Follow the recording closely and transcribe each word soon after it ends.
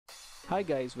Hi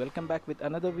guys, welcome back with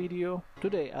another video.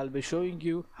 Today I'll be showing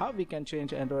you how we can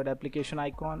change Android application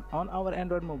icon on our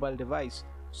Android mobile device.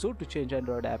 So to change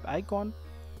Android app icon,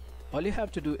 all you have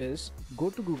to do is go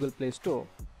to Google Play Store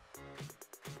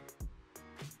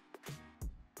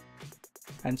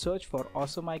and search for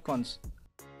Awesome Icons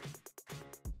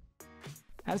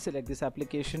and select this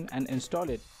application and install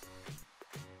it.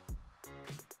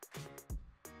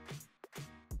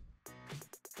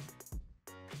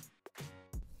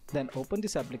 Then open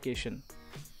this application.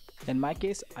 In my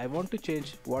case, I want to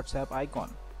change WhatsApp icon.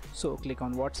 So click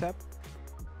on WhatsApp.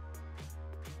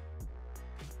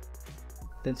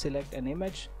 Then select an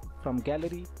image from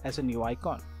gallery as a new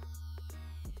icon.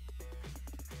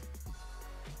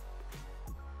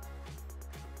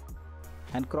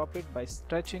 And crop it by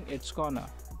stretching its corner.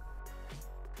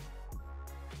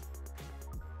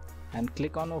 And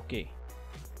click on OK.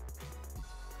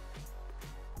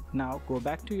 Now go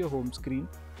back to your home screen.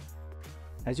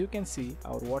 As you can see,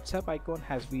 our WhatsApp icon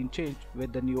has been changed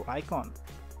with the new icon.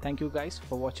 Thank you guys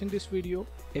for watching this video.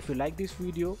 If you like this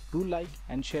video, do like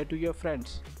and share to your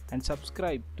friends and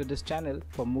subscribe to this channel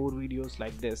for more videos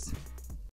like this.